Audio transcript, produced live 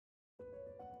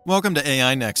Welcome to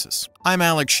AI Nexus. I'm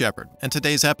Alex Shepard, and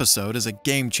today's episode is a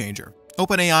game changer.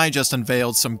 OpenAI just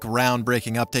unveiled some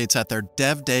groundbreaking updates at their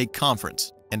Dev Day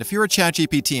conference, and if you're a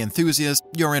ChatGPT enthusiast,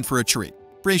 you're in for a treat.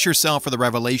 Brace yourself for the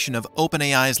revelation of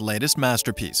OpenAI's latest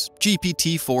masterpiece,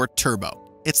 GPT-4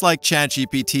 Turbo. It's like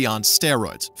ChatGPT on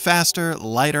steroids, faster,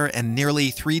 lighter, and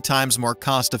nearly 3 times more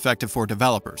cost-effective for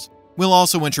developers. We'll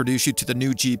also introduce you to the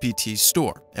new GPT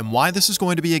store and why this is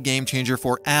going to be a game changer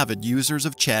for avid users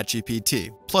of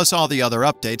ChatGPT, plus all the other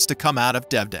updates to come out of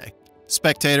Dev Day.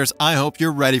 Spectators, I hope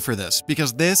you're ready for this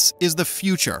because this is the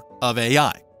future of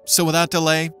AI. So without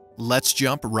delay, let's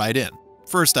jump right in.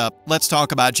 First up, let's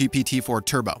talk about GPT-4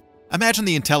 Turbo. Imagine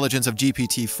the intelligence of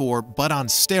GPT-4 but on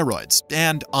steroids,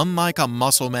 and unlike a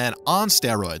muscle man on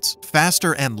steroids,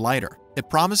 faster and lighter. It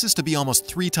promises to be almost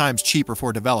 3 times cheaper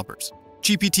for developers.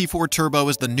 GPT-4 Turbo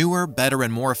is the newer, better,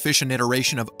 and more efficient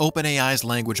iteration of OpenAI's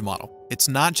language model. It's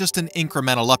not just an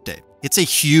incremental update. It's a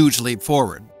huge leap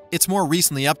forward. It's more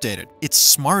recently updated. It's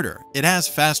smarter. It has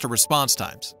faster response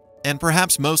times. And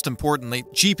perhaps most importantly,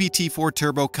 GPT-4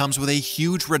 Turbo comes with a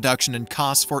huge reduction in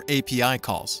costs for API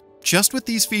calls. Just with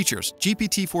these features,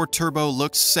 GPT-4 Turbo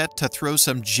looks set to throw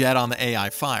some jet on the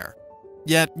AI fire.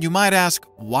 Yet, you might ask,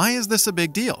 why is this a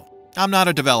big deal? I'm not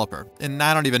a developer, and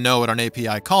I don't even know what an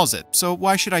API calls it, so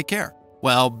why should I care?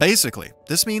 Well, basically,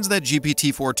 this means that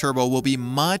GPT-4 Turbo will be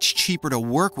much cheaper to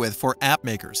work with for app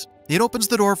makers. It opens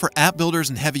the door for app builders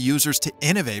and heavy users to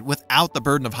innovate without the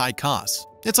burden of high costs.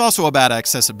 It's also about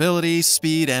accessibility,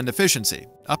 speed, and efficiency.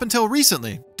 Up until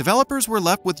recently, developers were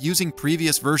left with using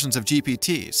previous versions of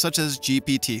GPT, such as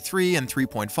GPT-3 and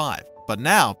 3.5. But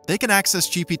now, they can access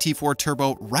GPT-4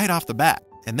 Turbo right off the bat.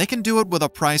 And they can do it with a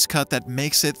price cut that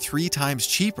makes it 3 times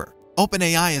cheaper.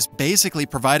 OpenAI is basically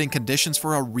providing conditions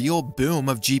for a real boom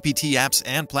of GPT apps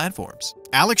and platforms.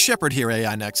 Alex Shepard here,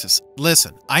 AI Nexus.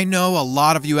 Listen, I know a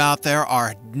lot of you out there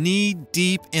are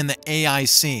knee-deep in the AI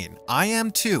scene. I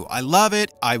am too. I love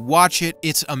it. I watch it.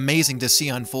 It's amazing to see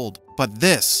unfold. But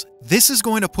this is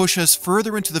going to push us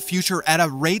further into the future at a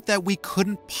rate that we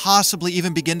couldn't possibly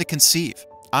even begin to conceive.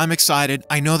 I'm excited.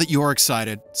 I know that you're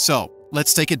excited. So,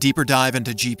 let's take a deeper dive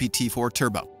into GPT-4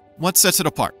 Turbo. What sets it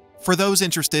apart? For those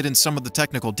interested in some of the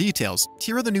technical details,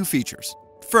 here are the new features.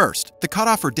 First, the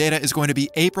cutoff for data is going to be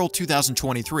April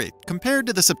 2023, compared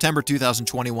to the September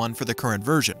 2021 for the current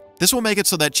version. This will make it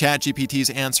so that ChatGPT's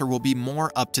answer will be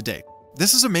more up-to-date.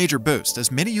 This is a major boost,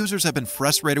 as many users have been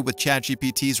frustrated with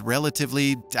ChatGPT's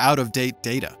relatively out-of-date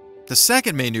data. The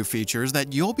second main new feature is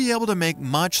that you'll be able to make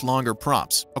much longer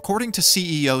prompts. According to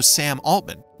CEO Sam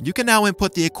Altman, you can now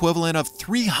input the equivalent of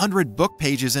 300 book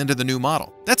pages into the new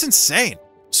model. That's insane!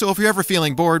 So if you're ever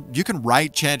feeling bored, you can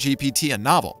write ChatGPT a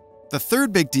novel. The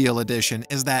third big deal addition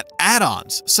is that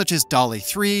add-ons, such as DALL-E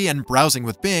 3 and browsing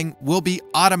with Bing, will be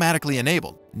automatically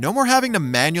enabled. No more having to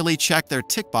manually check their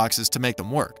tick boxes to make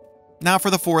them work. Now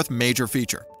for the fourth major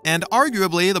feature, and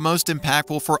arguably the most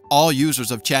impactful for all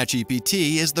users of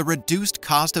ChatGPT, is the reduced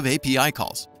cost of API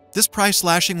calls. This price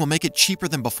slashing will make it cheaper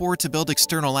than before to build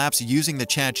external apps using the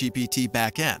ChatGPT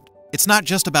backend. It's not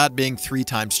just about being 3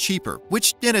 times cheaper,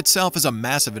 which in itself is a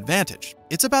massive advantage.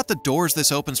 It's about the doors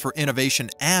this opens for innovation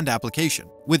and application.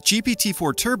 With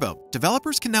GPT-4 Turbo,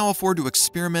 developers can now afford to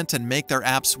experiment and make their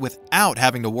apps without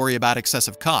having to worry about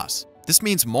excessive costs. This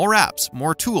means more apps,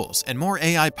 more tools, and more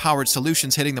AI-powered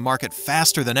solutions hitting the market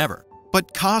faster than ever.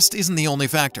 But cost isn't the only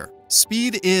factor.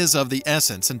 Speed is of the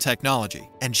essence in technology,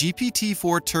 and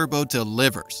GPT-4 Turbo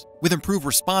delivers. With improved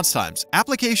response times,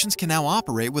 applications can now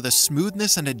operate with a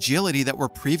smoothness and agility that were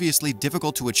previously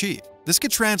difficult to achieve. This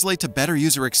could translate to better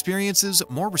user experiences,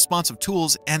 more responsive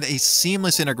tools, and a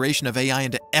seamless integration of AI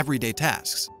into everyday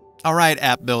tasks. Alright,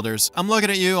 app builders, I'm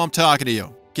looking at you, I'm talking to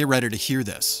you. Get ready to hear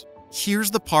this.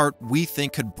 Here's the part we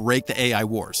think could break the AI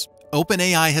wars.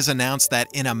 OpenAI has announced that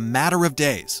in a matter of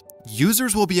days,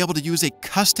 users will be able to use a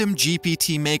custom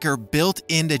GPT maker built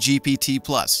into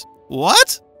GPT+.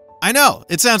 What? I know,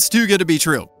 it sounds too good to be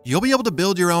true. You'll be able to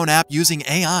build your own app using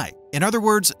AI. In other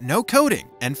words, no coding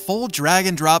and full drag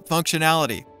and drop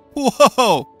functionality.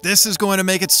 Whoa! This is going to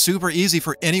make it super easy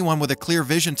for anyone with a clear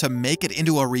vision to make it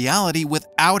into a reality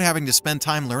without having to spend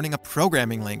time learning a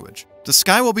programming language. The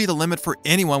sky will be the limit for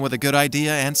anyone with a good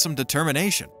idea and some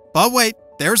determination. But wait,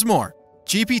 there's more.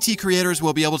 GPT creators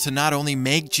will be able to not only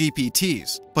make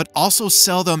GPTs, but also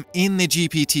sell them in the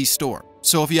GPT store.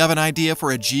 So if you have an idea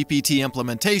for a GPT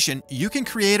implementation, you can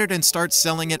create it and start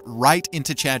selling it right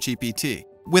into ChatGPT.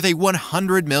 With a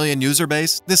 100 million user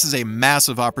base, this is a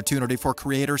massive opportunity for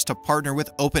creators to partner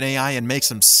with OpenAI and make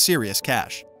some serious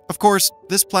cash. Of course,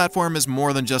 this platform is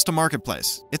more than just a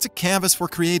marketplace. It's a canvas for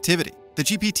creativity. The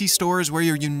GPT store is where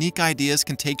your unique ideas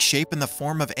can take shape in the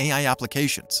form of AI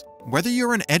applications. Whether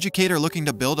you're an educator looking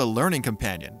to build a learning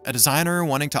companion, a designer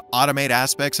wanting to automate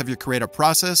aspects of your creative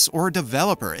process, or a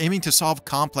developer aiming to solve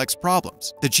complex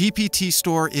problems, the GPT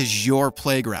store is your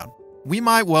playground. We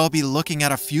might well be looking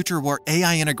at a future where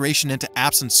AI integration into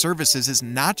apps and services is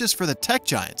not just for the tech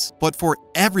giants, but for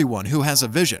everyone who has a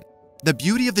vision. The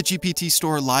beauty of the GPT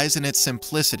store lies in its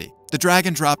simplicity. The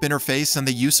drag-and-drop interface and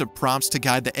the use of prompts to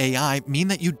guide the AI mean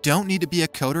that you don't need to be a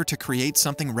coder to create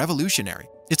something revolutionary.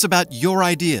 It's about your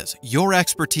ideas, your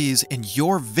expertise, and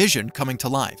your vision coming to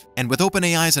life. And with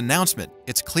OpenAI's announcement,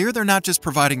 it's clear they're not just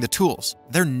providing the tools,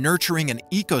 they're nurturing an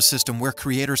ecosystem where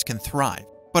creators can thrive.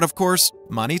 But of course,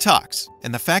 money talks,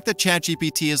 and the fact that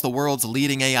ChatGPT is the world's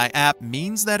leading AI app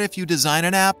means that if you design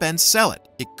an app and sell it,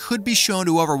 it could be shown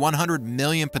to over 100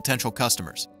 million potential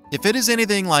customers. If it is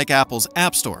anything like Apple's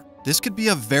App Store, this could be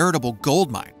a veritable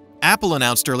goldmine. Apple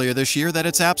announced earlier this year that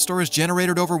its App Store has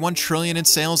generated over $1 trillion in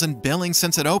sales and billing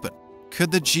since it opened.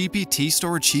 Could the GPT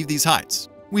store achieve these heights?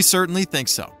 We certainly think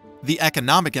so. The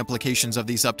economic implications of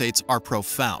these updates are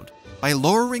profound. By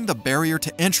lowering the barrier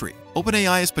to entry,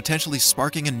 OpenAI is potentially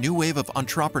sparking a new wave of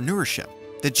entrepreneurship.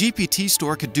 The GPT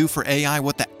store could do for AI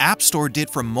what the App Store did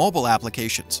for mobile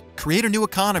applications, create a new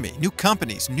economy, new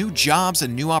companies, new jobs,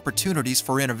 and new opportunities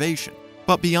for innovation.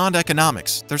 But beyond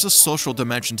economics, there's a social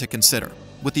dimension to consider.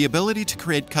 With the ability to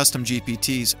create custom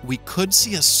GPTs, we could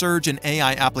see a surge in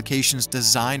AI applications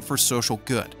designed for social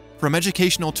good. From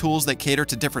educational tools that cater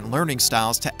to different learning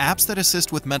styles to apps that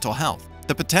assist with mental health,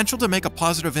 the potential to make a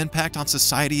positive impact on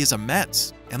society is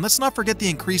immense. And let's not forget the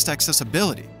increased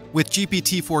accessibility. With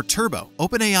GPT-4 Turbo,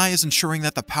 OpenAI is ensuring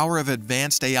that the power of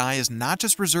advanced AI is not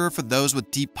just reserved for those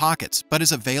with deep pockets, but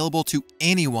is available to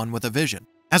anyone with a vision.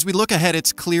 As we look ahead,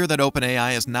 it's clear that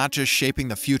OpenAI is not just shaping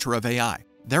the future of AI,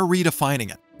 they're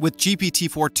redefining it. With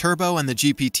GPT-4 Turbo and the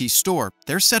GPT Store,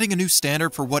 they're setting a new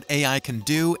standard for what AI can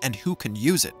do and who can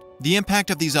use it. The impact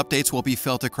of these updates will be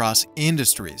felt across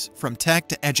industries, from tech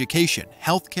to education,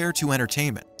 healthcare to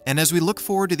entertainment. And as we look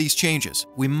forward to these changes,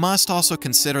 we must also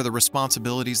consider the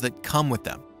responsibilities that come with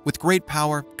them. With great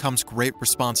power comes great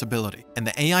responsibility, and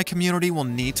the AI community will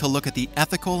need to look at the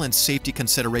ethical and safety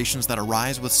considerations that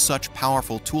arise with such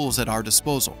powerful tools at our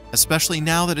disposal, especially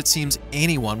now that it seems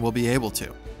anyone will be able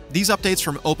to. These updates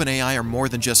from OpenAI are more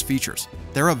than just features.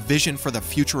 They're a vision for the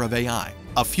future of AI,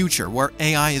 a future where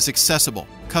AI is accessible,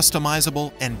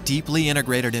 customizable, and deeply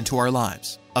integrated into our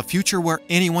lives. A future where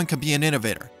anyone can be an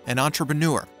innovator, an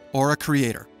entrepreneur, or a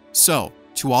creator. So,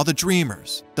 to all the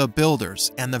dreamers, the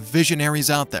builders, and the visionaries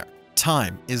out there,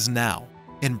 time is now.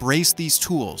 Embrace these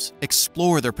tools,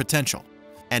 explore their potential,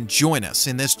 and join us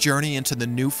in this journey into the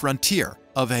new frontier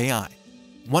of AI.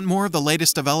 Want more of the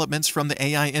latest developments from the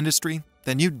AI industry?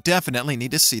 Then you definitely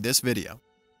need to see this video.